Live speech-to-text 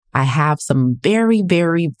I have some very,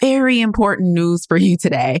 very, very important news for you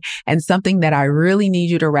today, and something that I really need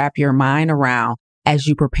you to wrap your mind around as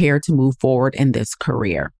you prepare to move forward in this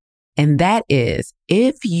career. And that is,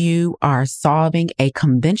 if you are solving a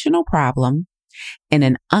conventional problem in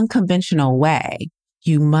an unconventional way,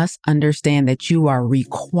 you must understand that you are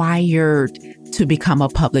required to become a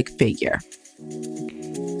public figure.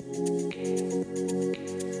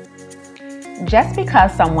 Just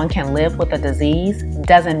because someone can live with a disease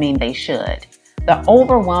doesn't mean they should. The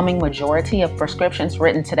overwhelming majority of prescriptions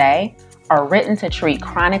written today are written to treat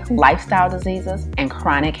chronic lifestyle diseases and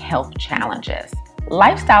chronic health challenges.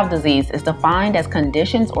 Lifestyle disease is defined as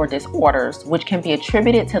conditions or disorders which can be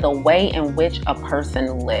attributed to the way in which a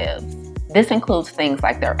person lives. This includes things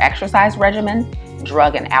like their exercise regimen,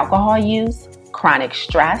 drug and alcohol use, chronic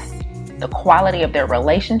stress, the quality of their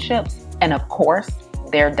relationships, and of course,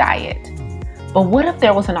 their diet. But what if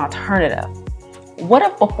there was an alternative? What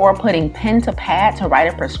if before putting pen to pad to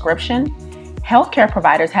write a prescription, healthcare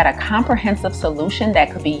providers had a comprehensive solution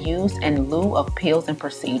that could be used in lieu of pills and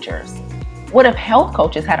procedures? What if health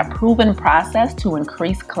coaches had a proven process to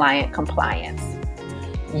increase client compliance?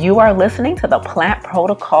 You are listening to the Plant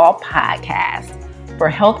Protocol Podcast for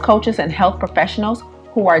health coaches and health professionals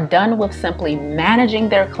who are done with simply managing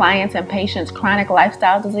their clients' and patients' chronic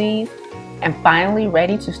lifestyle disease and finally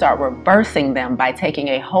ready to start reversing them by taking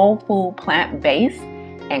a whole food, plant-based,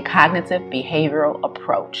 and cognitive behavioral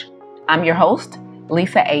approach. I'm your host,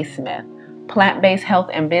 Lisa A. Smith, plant-based health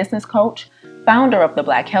and business coach, founder of the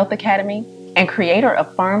Black Health Academy, and creator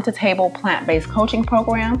of Farm to Table Plant-Based Coaching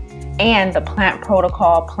Program and the Plant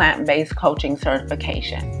Protocol Plant-Based Coaching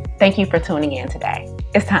Certification. Thank you for tuning in today.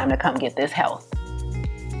 It's time to come get this health.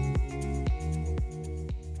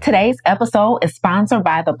 Today's episode is sponsored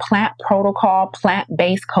by the Plant Protocol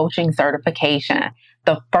Plant-Based Coaching Certification,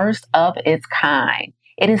 the first of its kind.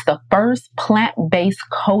 It is the first plant-based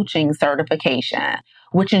coaching certification,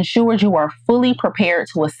 which ensures you are fully prepared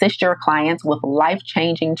to assist your clients with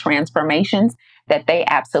life-changing transformations that they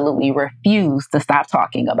absolutely refuse to stop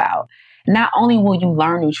talking about. Not only will you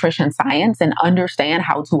learn nutrition science and understand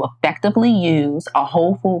how to effectively use a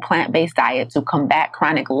whole food plant-based diet to combat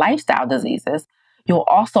chronic lifestyle diseases, you'll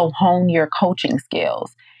also hone your coaching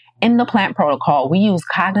skills. In the Plant Protocol, we use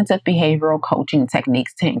cognitive behavioral coaching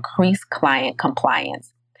techniques to increase client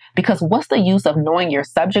compliance. Because what's the use of knowing your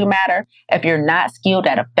subject matter if you're not skilled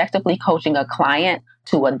at effectively coaching a client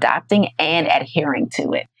to adopting and adhering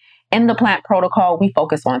to it? In the Plant Protocol, we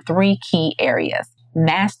focus on three key areas: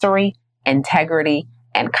 mastery, integrity,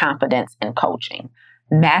 and confidence in coaching.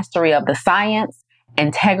 Mastery of the science,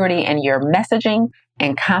 integrity in your messaging,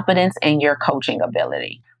 and confidence in your coaching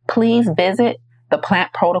ability. Please visit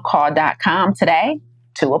theplantprotocol.com today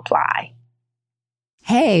to apply.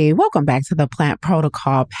 Hey, welcome back to the Plant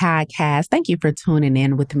Protocol Podcast. Thank you for tuning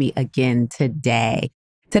in with me again today.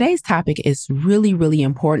 Today's topic is really, really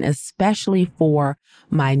important, especially for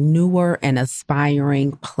my newer and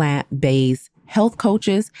aspiring plant-based health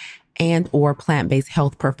coaches and or plant-based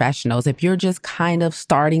health professionals. If you're just kind of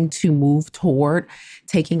starting to move toward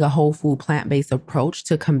taking a whole food plant-based approach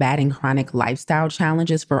to combating chronic lifestyle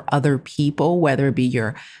challenges for other people, whether it be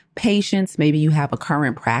your patients, maybe you have a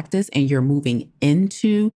current practice and you're moving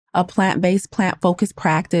into a plant-based, plant-focused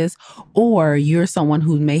practice, or you're someone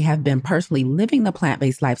who may have been personally living the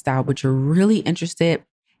plant-based lifestyle, but you're really interested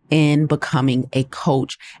in becoming a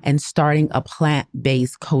coach and starting a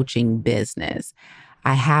plant-based coaching business.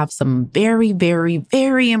 I have some very, very,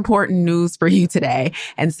 very important news for you today,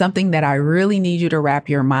 and something that I really need you to wrap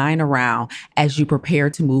your mind around as you prepare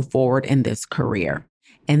to move forward in this career.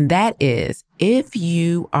 And that is, if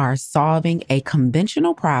you are solving a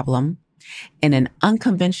conventional problem in an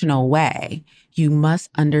unconventional way, you must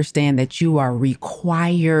understand that you are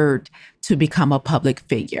required to become a public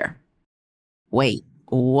figure. Wait,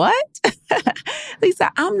 what?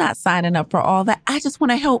 Lisa, I'm not signing up for all that. I just want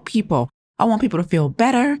to help people. I want people to feel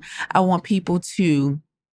better. I want people to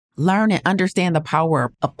learn and understand the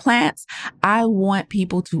power of plants. I want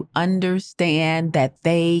people to understand that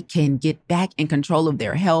they can get back in control of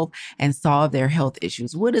their health and solve their health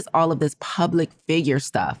issues. What is all of this public figure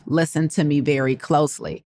stuff? Listen to me very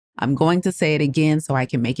closely. I'm going to say it again so I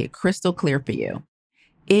can make it crystal clear for you.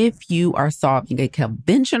 If you are solving a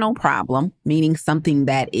conventional problem, meaning something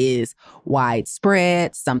that is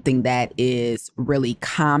widespread, something that is really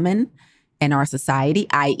common in our society,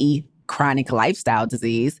 i.e., chronic lifestyle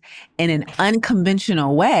disease, in an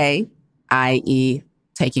unconventional way, i.e.,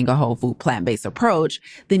 taking a whole food plant-based approach,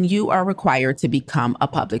 then you are required to become a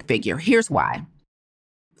public figure. Here's why.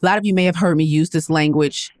 A lot of you may have heard me use this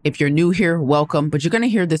language. If you're new here, welcome. But you're going to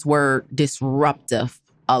hear this word disruptive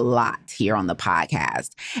a lot here on the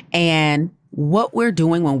podcast. And what we're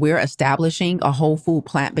doing when we're establishing a whole food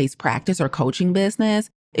plant-based practice or coaching business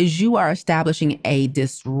is you are establishing a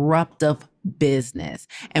disruptive business.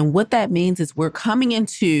 And what that means is we're coming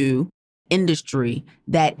into industry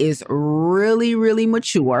that is really, really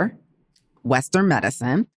mature, Western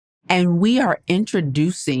medicine, and we are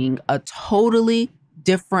introducing a totally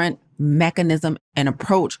different mechanism and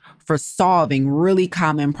approach for solving really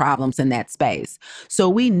common problems in that space. So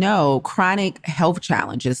we know chronic health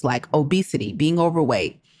challenges like obesity, being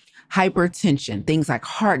overweight, hypertension, things like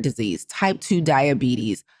heart disease, type 2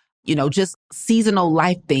 diabetes, just seasonal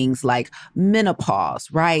life things like menopause,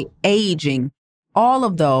 right? Aging, all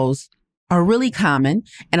of those are really common.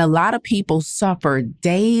 And a lot of people suffer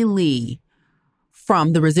daily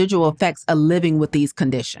from the residual effects of living with these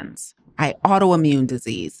conditions, right? Autoimmune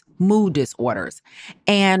disease, mood disorders.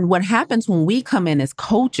 And what happens when we come in as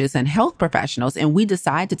coaches and health professionals and we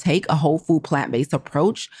decide to take a whole food plant-based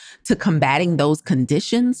approach to combating those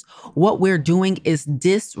conditions, what we're doing is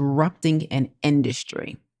disrupting an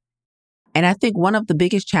industry. And I think one of the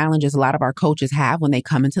biggest challenges a lot of our coaches have when they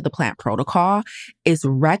come into the plant protocol is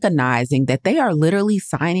recognizing that they are literally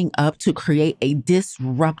signing up to create a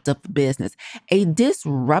disruptive business. A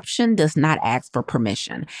disruption does not ask for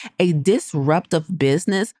permission. A disruptive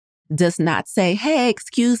business does not say, hey,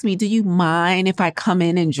 excuse me, do you mind if I come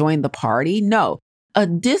in and join the party? No. A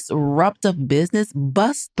disruptive business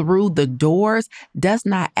busts through the doors, does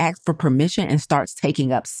not ask for permission, and starts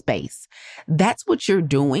taking up space. That's what you're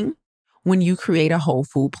doing when you create a whole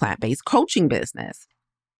food plant-based coaching business.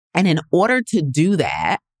 And in order to do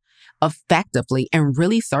that effectively and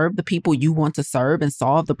really serve the people you want to serve and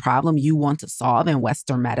solve the problem you want to solve in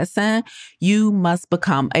Western medicine, you must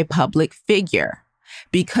become a public figure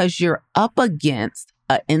because you're up against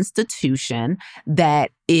an institution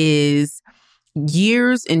that is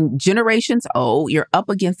years and generations old. You're up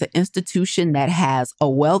against an institution that has a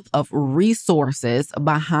wealth of resources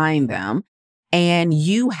behind them. And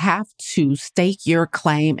you have to stake your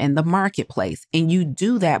claim in the marketplace. And you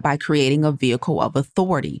do that by creating a vehicle of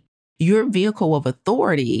authority. Your vehicle of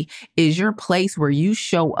authority is your place where you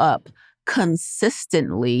show up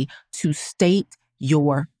consistently to state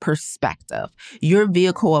your perspective. Your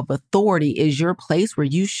vehicle of authority is your place where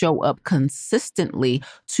you show up consistently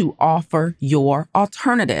to offer your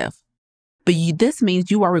alternative. But this means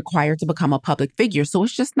you are required to become a public figure. So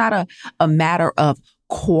it's just not a matter of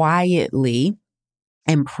quietly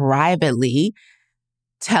and privately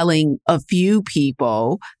telling a few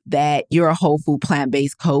people that you're a whole food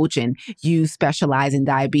plant-based coach and you specialize in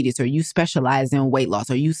diabetes or you specialize in weight loss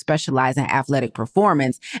or you specialize in athletic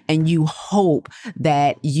performance and you hope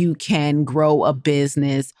that you can grow a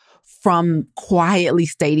business from quietly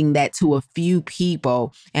stating that to a few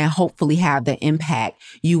people and hopefully have the impact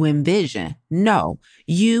you envision. No,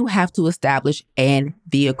 you have to establish a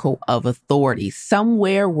vehicle of authority,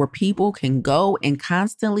 somewhere where people can go and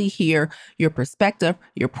constantly hear your perspective,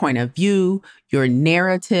 your point of view, your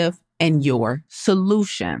narrative, and your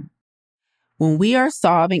solution. When we are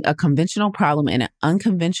solving a conventional problem in an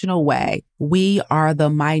unconventional way, we are the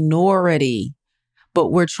minority, but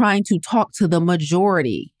we're trying to talk to the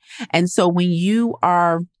majority. And so when you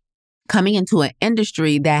are coming into an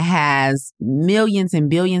industry that has millions and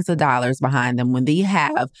billions of dollars behind them, when they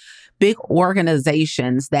have big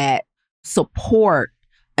organizations that support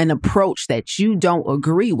an approach that you don't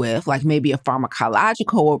agree with, like maybe a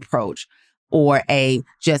pharmacological approach or a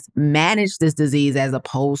just manage this disease as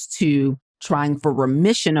opposed to trying for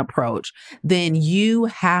remission approach, then you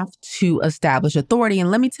have to establish authority.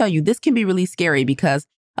 And let me tell you, this can be really scary because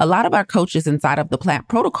a lot of our coaches inside of the plant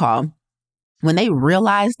protocol, when they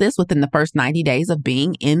realize this within the first 90 days of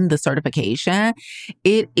being in the certification,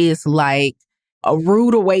 it is like a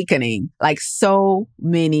rude awakening. Like so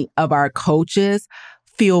many of our coaches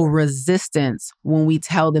feel resistance when we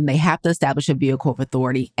tell them they have to establish a vehicle of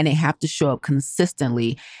authority and they have to show up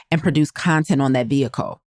consistently and produce content on that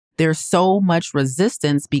vehicle. There's so much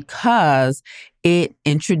resistance because it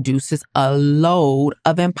introduces a load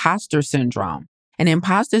of imposter syndrome. And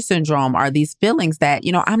imposter syndrome are these feelings that,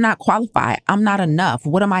 I'm not qualified. I'm not enough.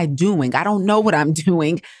 What am I doing? I don't know what I'm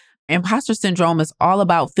doing. Imposter syndrome is all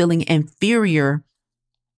about feeling inferior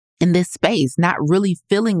in this space, not really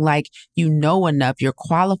feeling like you know enough, you're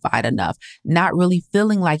qualified enough, not really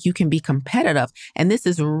feeling like you can be competitive. And this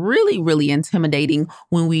is really, really intimidating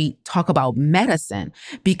when we talk about medicine,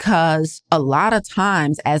 because a lot of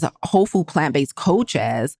times as a whole food plant-based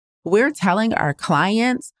coaches, we're telling our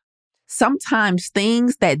clients sometimes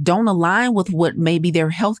things that don't align with what maybe their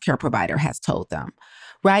healthcare provider has told them,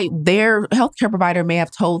 right? Their healthcare provider may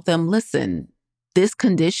have told them, listen, this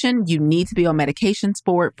condition, you need to be on medications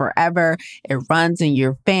for it forever. It runs in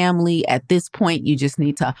your family. At this point, you just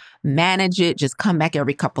need to manage it. Just come back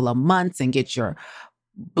every couple of months and get your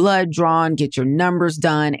blood drawn, get your numbers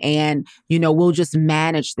done, and, we'll just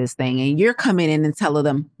manage this thing. And you're coming in and telling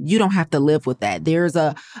them, you don't have to live with that. There's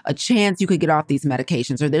a chance you could get off these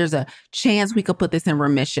medications, or there's a chance we could put this in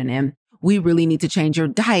remission. And we really need to change your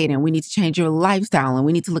diet, and we need to change your lifestyle, and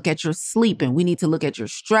we need to look at your sleep, and we need to look at your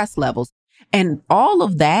stress levels. And all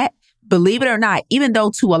of that, believe it or not, even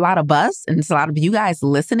though to a lot of us, and it's a lot of you guys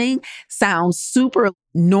listening, sounds super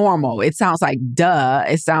normal. It sounds like duh.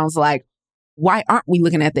 It sounds like, why aren't we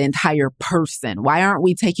looking at the entire person? Why aren't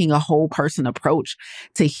we taking a whole person approach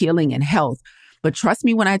to healing and health? But trust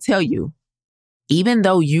me when I tell you, even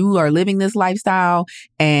though you are living this lifestyle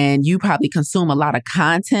and you probably consume a lot of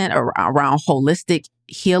content around holistic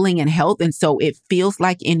healing and health, and so it feels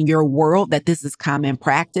like in your world that this is common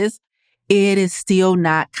practice, it is still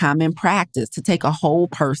not common practice to take a whole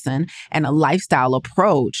person and a lifestyle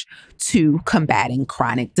approach to combating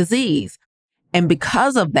chronic disease. And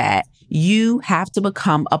because of that, you have to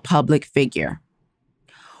become a public figure.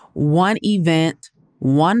 One event,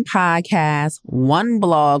 one podcast, one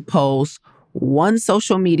blog post, one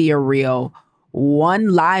social media reel, one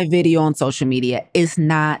live video on social media is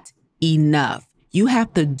not enough. You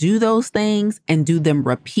have to do those things and do them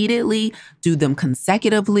repeatedly, do them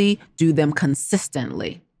consecutively, do them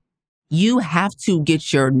consistently. You have to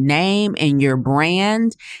get your name and your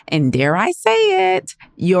brand, and dare I say it,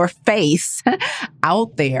 your face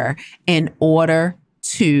out there in order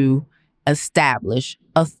to establish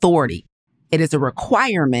authority. It is a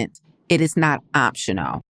requirement. It is not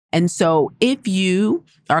optional. And so if you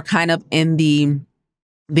are kind of in the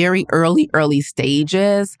very early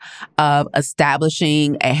stages of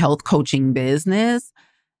establishing a health coaching business,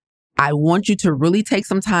 I want you to really take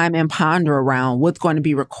some time and ponder around what's going to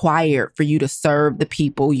be required for you to serve the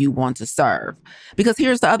people you want to serve. Because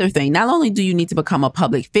here's the other thing. Not only do you need to become a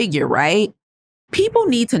public figure, right? People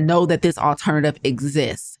need to know that this alternative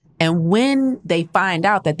exists. And when they find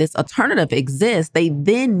out that this alternative exists, they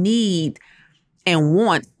then need and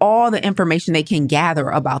want all the information they can gather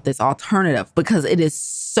about this alternative, because it is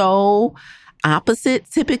so opposite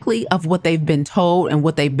typically of what they've been told and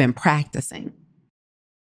what they've been practicing.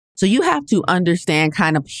 So you have to understand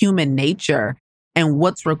kind of human nature and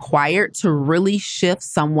what's required to really shift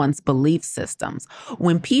someone's belief systems.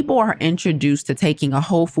 When people are introduced to taking a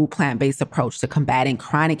whole food plant-based approach to combating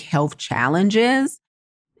chronic health challenges,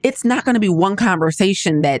 it's not going to be one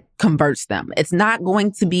conversation that converts them. It's not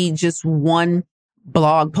going to be just one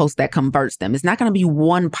blog post that converts them. It's not going to be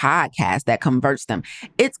one podcast that converts them.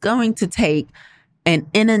 It's going to take an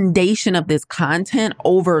inundation of this content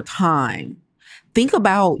over time. Think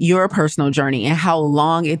about your personal journey and how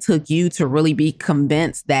long it took you to really be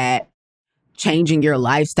convinced that changing your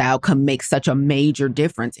lifestyle can make such a major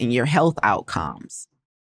difference in your health outcomes.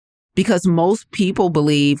 Because most people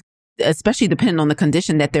believe, especially depending on the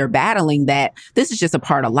condition that they're battling, that this is just a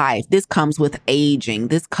part of life. This comes with aging.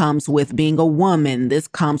 This comes with being a woman. This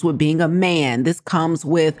comes with being a man. This comes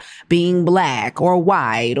with being Black or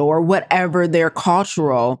white or whatever their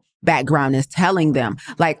cultural background is telling them.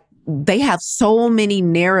 Like, they have so many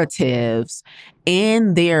narratives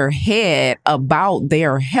in their head about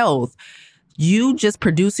their health. You just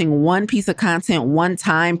producing one piece of content one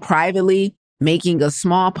time privately, making a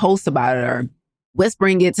small post about it or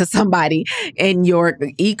whispering it to somebody in your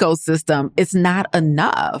ecosystem, it's not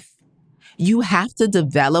enough. You have to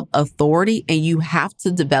develop authority, and you have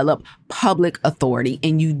to develop public authority.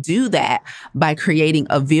 And you do that by creating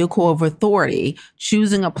a vehicle of authority,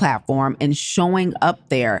 choosing a platform, and showing up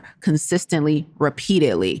there consistently,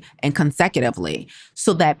 repeatedly, and consecutively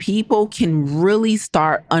so that people can really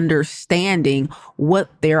start understanding what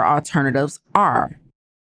their alternatives are.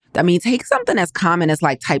 I mean, take something as common as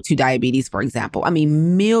like type 2 diabetes, for example. I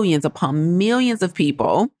mean, millions upon millions of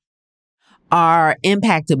people are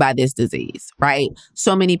impacted by this disease, right?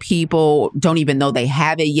 So many people don't even know they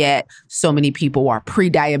have it yet. So many people are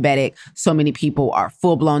pre-diabetic. So many people are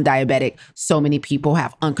full-blown diabetic. So many people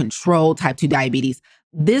have uncontrolled type 2 diabetes.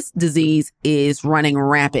 This disease is running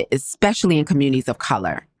rampant, especially in communities of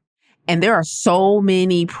color. And there are so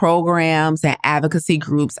many programs and advocacy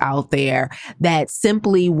groups out there that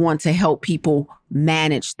simply want to help people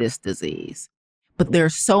manage this disease. But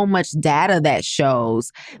there's so much data that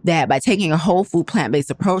shows that by taking a whole food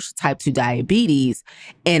plant-based approach to type 2 diabetes,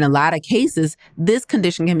 in a lot of cases, this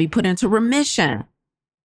condition can be put into remission.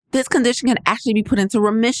 This condition can actually be put into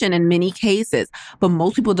remission in many cases, but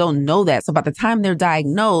most people don't know that. So by the time they're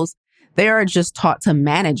diagnosed, they are just taught to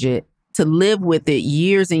manage it to live with it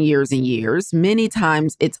years and years and years. Many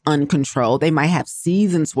times it's uncontrolled. They might have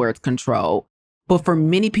seasons where it's controlled, but for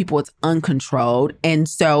many people, it's uncontrolled. And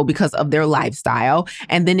so because of their lifestyle,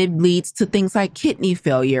 and then it leads to things like kidney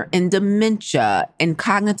failure and dementia and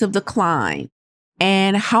cognitive decline.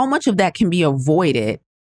 And how much of that can be avoided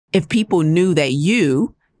if people knew that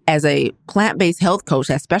you, as a plant-based health coach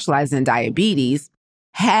that specializes in diabetes,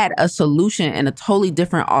 had a solution and a totally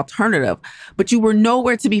different alternative, but you were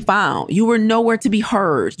nowhere to be found. You were nowhere to be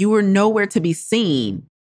heard. You were nowhere to be seen,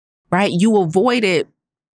 right? You avoided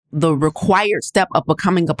the required step of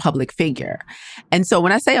becoming a public figure. And so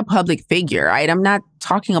when I say a public figure, right, I'm not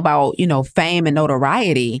talking about, fame and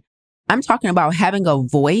notoriety. I'm talking about having a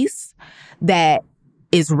voice that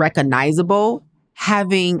is recognizable,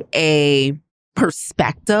 having a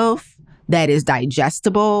perspective that is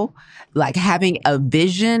digestible, like having a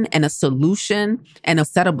vision and a solution and a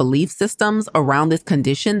set of belief systems around this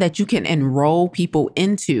condition that you can enroll people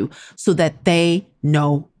into so that they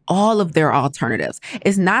know all of their alternatives.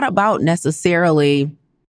 It's not about necessarily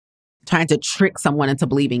trying to trick someone into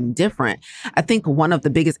believing different. I think one of the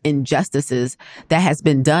biggest injustices that has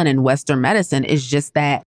been done in Western medicine is just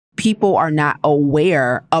that people are not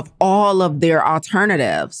aware of all of their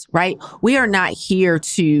alternatives, right? We are not here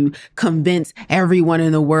to convince everyone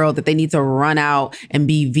in the world that they need to run out and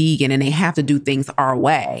be vegan and they have to do things our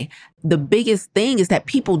way. The biggest thing is that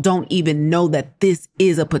people don't even know that this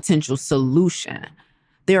is a potential solution.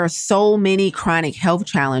 There are so many chronic health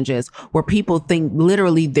challenges where people think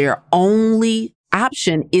literally their only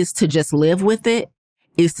option is to just live with it,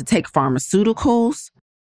 is to take pharmaceuticals,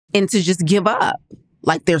 and to just give up.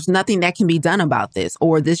 Like there's nothing that can be done about this,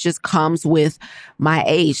 or this just comes with my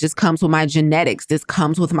age. This comes with my genetics. This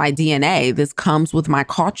comes with my DNA. This comes with my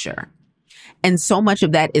culture. And so much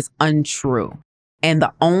of that is untrue. And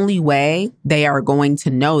the only way they are going to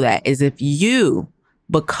know that is if you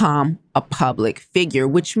become a public figure,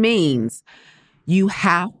 which means you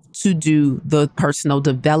have to do the personal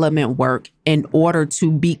development work in order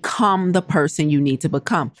to become the person you need to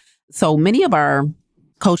become. So many of our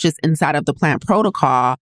coaches inside of the Plant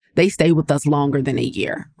Protocol, they stay with us longer than a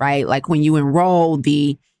year, right? Like when you enroll,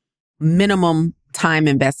 the minimum time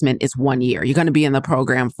investment is 1 year. You're going to be in the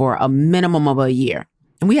program for a minimum of a year.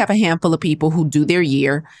 And we have a handful of people who do their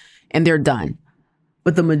year and they're done.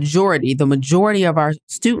 But the majority of our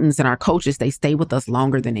students and our coaches, they stay with us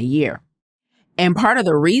longer than a year. And part of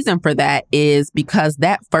the reason for that is because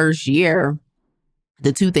that first year,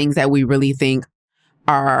 the two things that we really think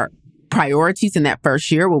are priorities in that first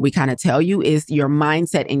year, what we kind of tell you is your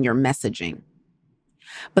mindset and your messaging.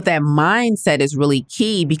 But that mindset is really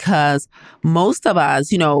key because most of us,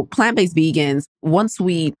 plant-based vegans, once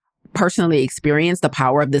we personally experience the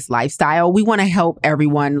power of this lifestyle, we want to help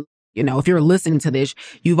everyone. If you're listening to this,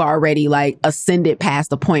 you've already ascended past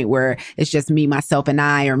the point where it's just me, myself, and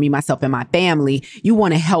I, or me, myself, and my family. You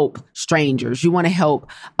want to help strangers. You want to help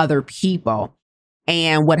other people.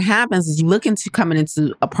 And what happens is you look into coming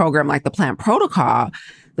into a program like the Plant Protocol,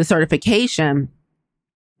 the certification,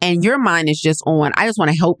 and your mind is just on, I just want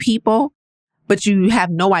to help people, but you have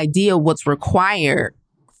no idea what's required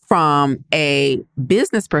from a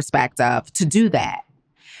business perspective to do that.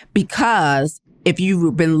 Because if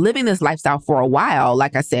you've been living this lifestyle for a while,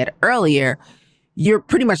 like I said earlier, you're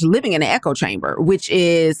pretty much living in an echo chamber, which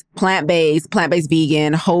is plant-based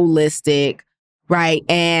vegan, holistic, right?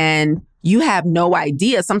 And you have no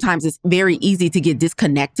idea. Sometimes it's very easy to get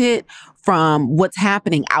disconnected from what's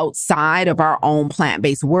happening outside of our own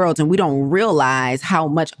plant-based worlds. And we don't realize how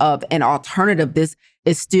much of an alternative this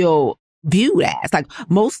is still viewed as. Like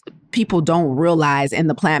most people don't realize in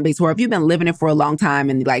the plant-based world, if you've been living it for a long time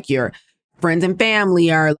and your friends and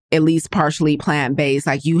family are at least partially plant-based,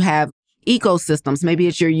 like you have ecosystems, maybe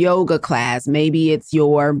it's your yoga class, maybe it's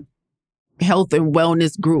your health and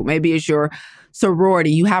wellness group, maybe it's your sorority,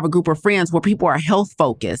 you have a group of friends where people are health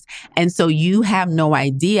focused. And so you have no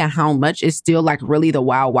idea how much is still really the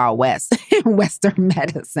wild, wild west in Western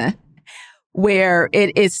medicine, where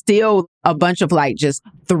it is still a bunch of just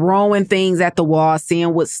throwing things at the wall,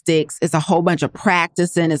 seeing what sticks. It's a whole bunch of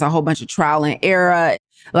practicing. It's a whole bunch of trial and error.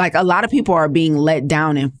 A lot of people are being let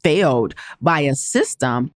down and failed by a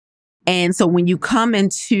system. And so when you come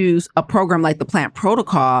into a program like the Plant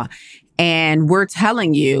Protocol, and we're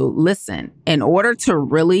telling you, listen, in order to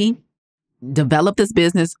really develop this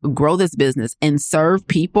business, grow this business, and serve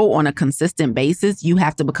people on a consistent basis, you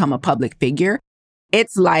have to become a public figure.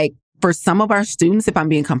 It's for some of our students, if I'm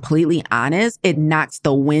being completely honest, it knocks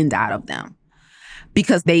the wind out of them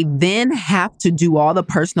because they then have to do all the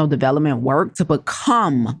personal development work to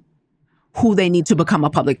become who they need to become a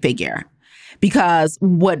public figure. Because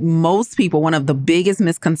what most people, one of the biggest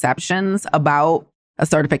misconceptions about a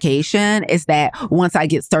certification is that once I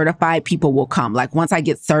get certified, people will come. Like once I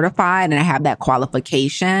get certified and I have that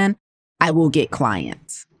qualification, I will get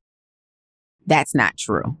clients. That's not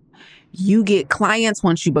true. You get clients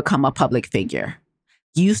once you become a public figure.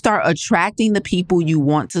 You start attracting the people you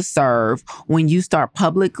want to serve when you start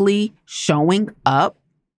publicly showing up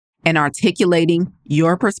and articulating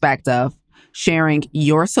your perspective, sharing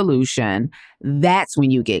your solution. That's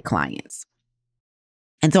when you get clients.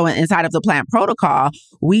 And so inside of the Plant Protocol,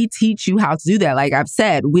 we teach you how to do that. Like I've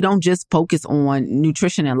said, we don't just focus on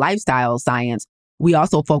nutrition and lifestyle science. We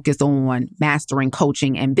also focus on mastering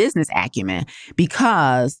coaching and business acumen,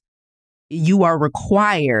 because you are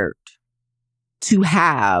required to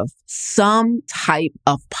have some type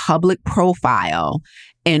of public profile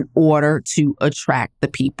in order to attract the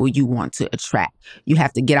people you want to attract. You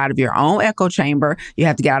have to get out of your own echo chamber. You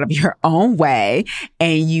have to get out of your own way,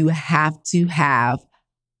 and you have to have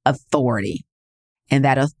authority. And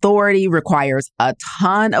that authority requires a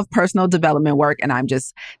ton of personal development work. And I'm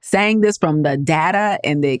just saying this from the data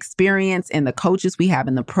and the experience and the coaches we have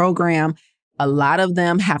in the program. A lot of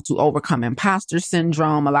them have to overcome imposter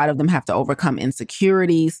syndrome. A lot of them have to overcome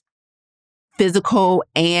insecurities, physical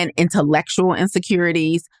and intellectual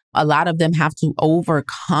insecurities. A lot of them have to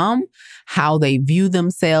overcome how they view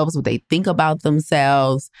themselves, what they think about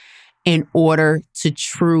themselves, in order to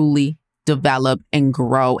truly develop and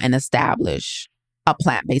grow and establish a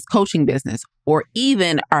plant-based coaching business. Or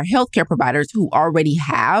even our healthcare providers who already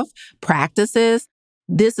have practices,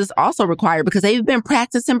 this is also required because they've been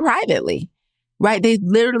practicing privately, right? They've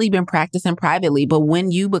literally been practicing privately. But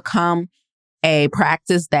when you become a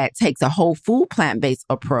practice that takes a whole food plant-based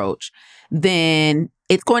approach, then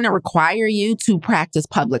it's going to require you to practice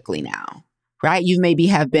publicly now, right? You maybe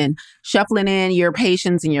have been shuffling in your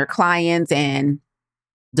patients and your clients and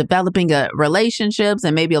developing relationships,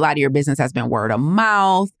 and maybe a lot of your business has been word of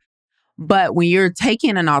mouth. But when you're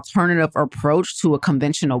taking an alternative approach to a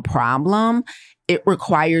conventional problem, it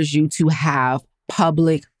requires you to have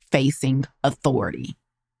public-facing authority.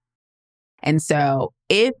 And so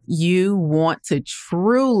if you want to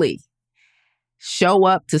truly show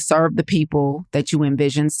up to serve the people that you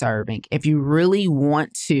envision serving, if you really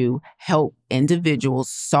want to help individuals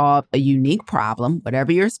solve a unique problem,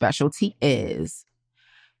 whatever your specialty is,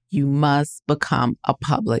 you must become a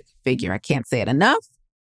public figure. I can't say it enough.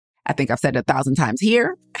 I think I've said it 1,000 times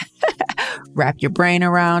here. Wrap your brain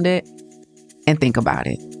around it and think about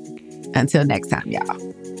it. Until next time, y'all.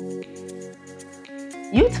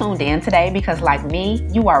 You tuned in today because, like me,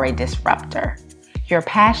 you are a disruptor. You're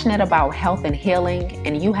passionate about health and healing,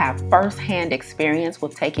 and you have firsthand experience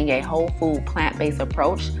with taking a whole food plant-based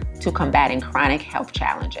approach to combating chronic health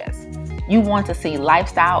challenges. You want to see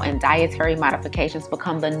lifestyle and dietary modifications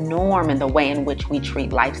become the norm in the way in which we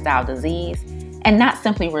treat lifestyle disease, and not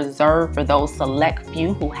simply reserved for those select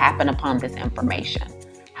few who happen upon this information.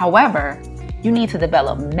 However, you need to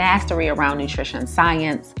develop mastery around nutrition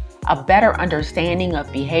science, a better understanding of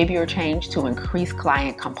behavior change to increase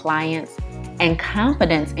client compliance, and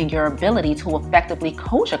confidence in your ability to effectively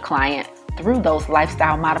coach a client through those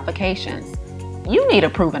lifestyle modifications. You need a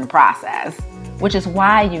proven process, which is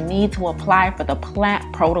why you need to apply for the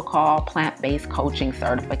Plant Protocol Plant-Based Coaching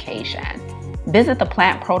Certification. Visit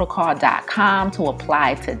theplantprotocol.com to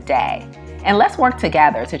apply today. And let's work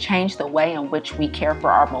together to change the way in which we care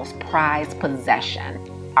for our most prized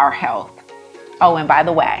possession, our health. Oh, and by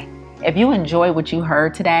the way, if you enjoy what you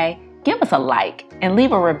heard today, give us a like and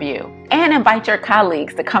leave a review, and invite your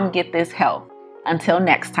colleagues to come get this help. Until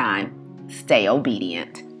next time, stay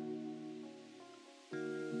obedient.